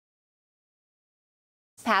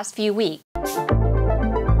past few weeks.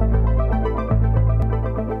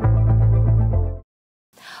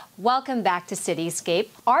 Welcome back to Cityscape.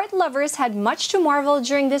 Art lovers had much to marvel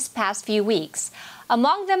during this past few weeks.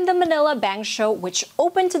 Among them, the Manila'Bang Show, which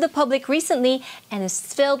opened to the public recently and is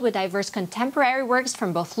filled with diverse contemporary works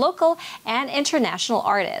from both local and international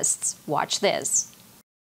artists. Watch this.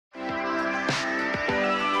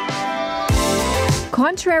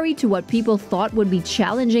 Contrary to what people thought would be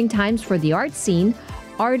challenging times for the art scene,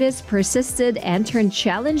 artists persisted and turned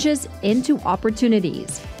challenges into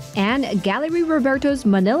opportunities. And Galerie Roberto's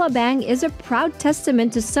Manila'Bang is a proud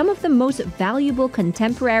testament to some of the most valuable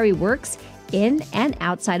contemporary works in and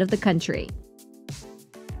outside of the country.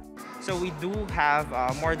 So we do have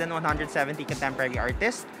more than 170 contemporary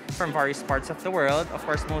artists from various parts of the world. Of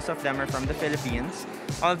course, most of them are from the Philippines,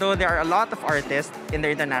 although there are a lot of artists in the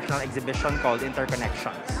international exhibition called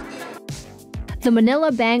Interconnections. The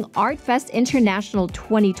Manila'Bang Art Fest International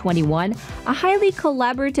 2021, a highly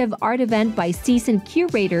collaborative art event by seasoned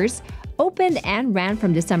curators, opened and ran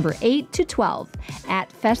from December 8 to 12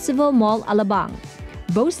 at Festival Mall Alabang,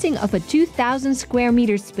 boasting of a 2,000 square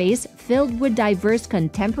meter space filled with diverse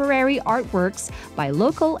contemporary artworks by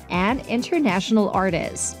local and international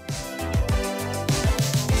artists.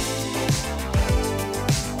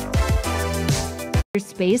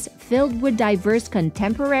 Space filled with diverse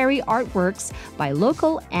contemporary artworks by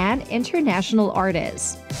local and international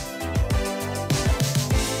artists.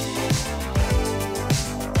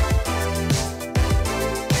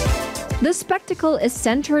 The spectacle is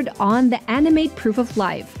centered on the animate Proof of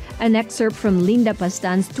Life, an excerpt from Linda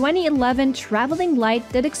Pastan's 2011 traveling light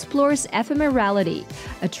that explores ephemerality,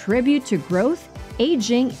 a tribute to growth,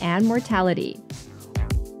 aging, and mortality.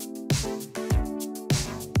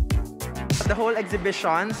 The whole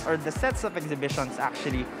exhibitions, or the sets of exhibitions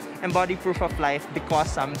actually, embody proof of life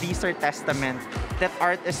because these are testament that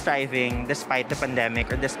art is thriving despite the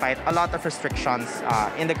pandemic or despite a lot of restrictions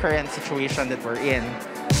in the current situation that we're in.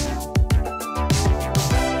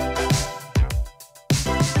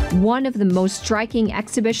 One of the most striking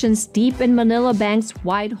exhibitions deep in Manila'Bang's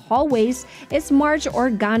wide hallways is Marge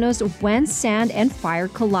Organo's When Sand and Fire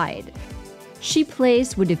Collide. She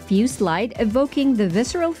plays with diffuse light, evoking the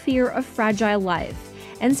visceral fear of fragile life,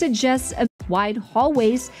 and suggests a wide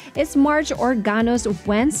hallways is Marge Organo's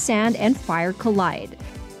When Sand and Fire Collide.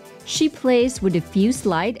 She plays with diffuse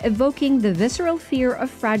light, evoking the visceral fear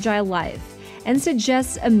of fragile life, and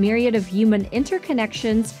suggests a myriad of human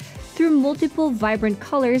interconnections through multiple vibrant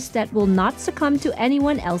colors that will not succumb to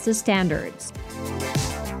anyone else's standards.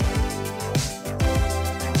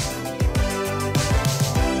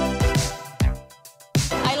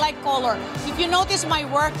 Color. If you notice my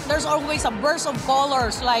work, there's always a burst of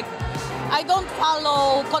colors. Like, I don't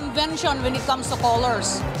follow convention when it comes to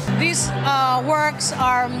colors. These works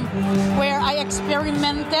are where I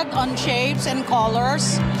experimented on shapes and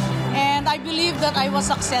colors, and I believe that I was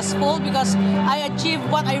successful because I achieved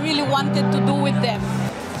what I really wanted to do with them.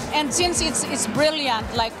 And since it's brilliant,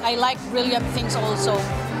 like I like brilliant things also,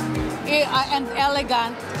 and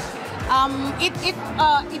elegant,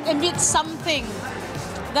 it emits something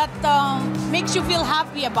that makes you feel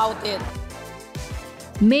happy about it.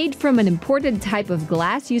 Made from an imported type of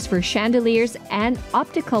glass used for chandeliers and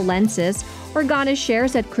optical lenses, Organa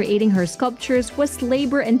shares that creating her sculptures was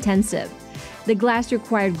labor-intensive. The glass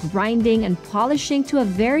required grinding and polishing to a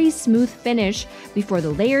very smooth finish before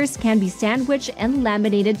the layers can be sandwiched and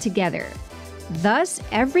laminated together. Thus,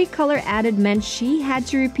 every color added meant she had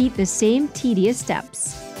to repeat the same tedious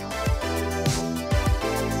steps.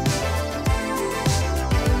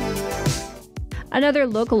 Another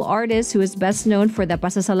local artist who is best known for the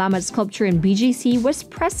Pasasalamat sculpture in BGC was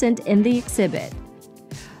present in the exhibit.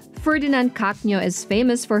 Ferdinand Cacño is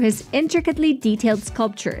famous for his intricately detailed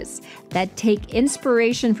sculptures that take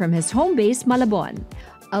inspiration from his home base, Malabon,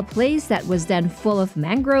 a place that was then full of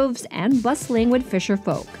mangroves and bustling with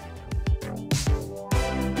fisherfolk.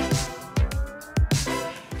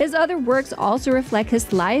 His other works also reflect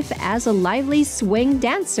his life as a lively swing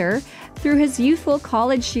dancer through his youthful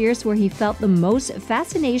college years where he felt the most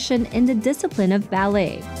fascination in the discipline of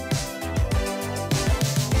ballet.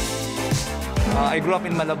 I grew up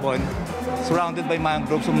in Malabon, surrounded by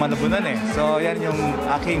mangroves ng Malabonan eh. So yan yung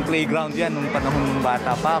aking playground yan nung panahon ng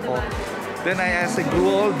bata pa ako. Then as I grew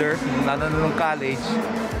older, lalo na nung college,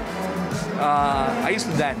 I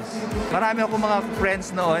used to dance. Marami ako mga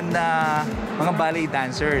friends noon na mga ballet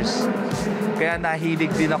dancers. Kaya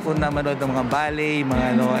nahilig din ako na manood ng mga ballet,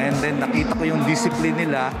 mga ano, and then nakita ko yung discipline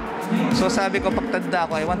nila. So sabi ko, pagtanda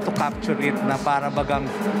ko, I want to capture it na para bagang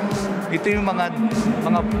ito yung mga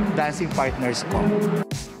dancing partners ko.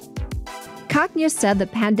 Cagna said the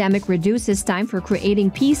pandemic reduced his time for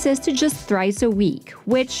creating pieces to just thrice a week,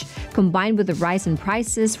 which, combined with the rise in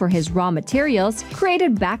prices for his raw materials,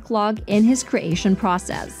 created backlog in his creation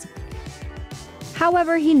process.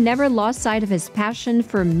 However, he never lost sight of his passion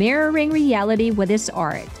for mirroring reality with his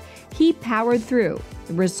art. He powered through.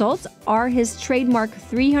 The results are his trademark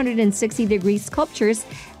 360-degree sculptures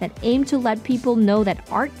that aim to let people know that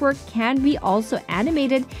artwork can be also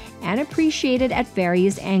animated and appreciated at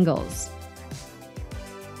various angles.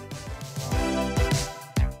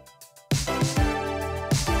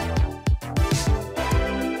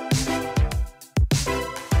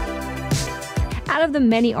 Out of the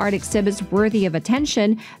many art exhibits worthy of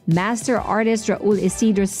attention, master artist Raul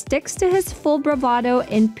Isidro sticks to his full bravado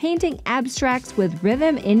in painting abstracts with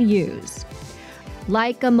rhythm in use.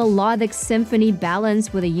 Like a melodic symphony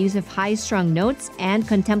balanced with the use of high-strung notes and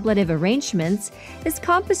contemplative arrangements, his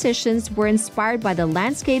compositions were inspired by the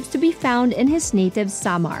landscapes to be found in his native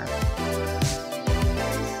Samar.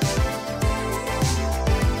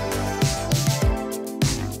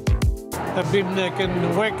 I've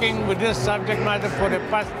been working with this subject matter for the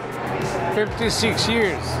past 56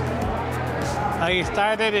 years. I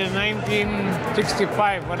started in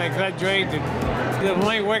 1965 when I graduated.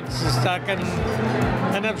 My work is like an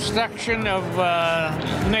abstraction of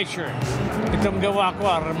nature. Itong gawa ko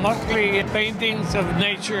are mostly paintings of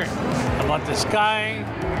nature, about the sky,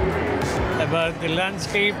 about the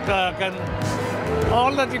landscape.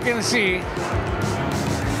 All that you can see,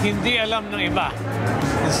 hindi alam ng iba.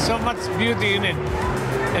 There's so much beauty in it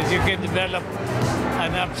that you can develop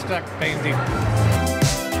an abstract painting.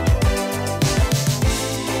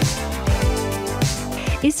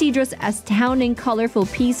 Isidro's astounding colorful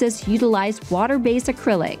pieces utilize water-based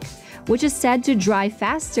acrylic, which is said to dry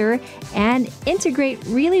faster and integrate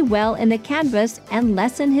really well in the canvas and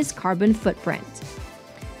lessen his carbon footprint.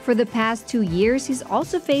 For the past 2 years, he's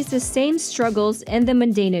also faced the same struggles in the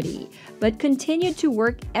mundanity, but continued to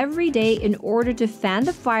work every day in order to fan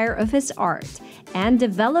the fire of his art and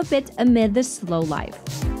develop it amid the slow life.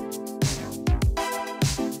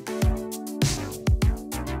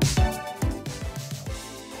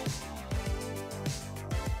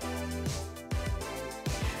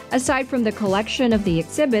 Aside from the collection of the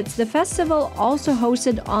exhibits, the festival also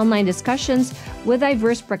hosted online discussions with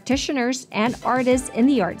diverse practitioners and artists in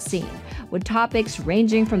the art scene, with topics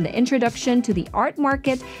ranging from the introduction to the art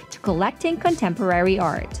market to collecting contemporary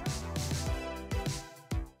art.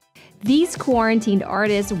 These quarantined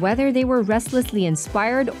artists, whether they were restlessly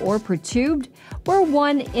inspired or perturbed, were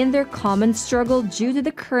one in their common struggle due to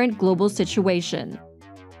the current global situation,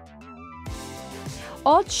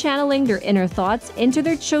 all channeling their inner thoughts into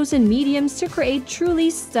their chosen mediums to create truly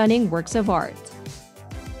stunning works of art.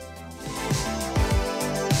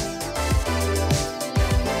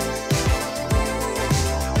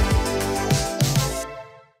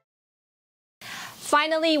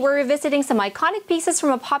 Finally, we're revisiting some iconic pieces from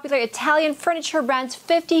a popular Italian furniture brand's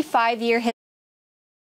 55-year history.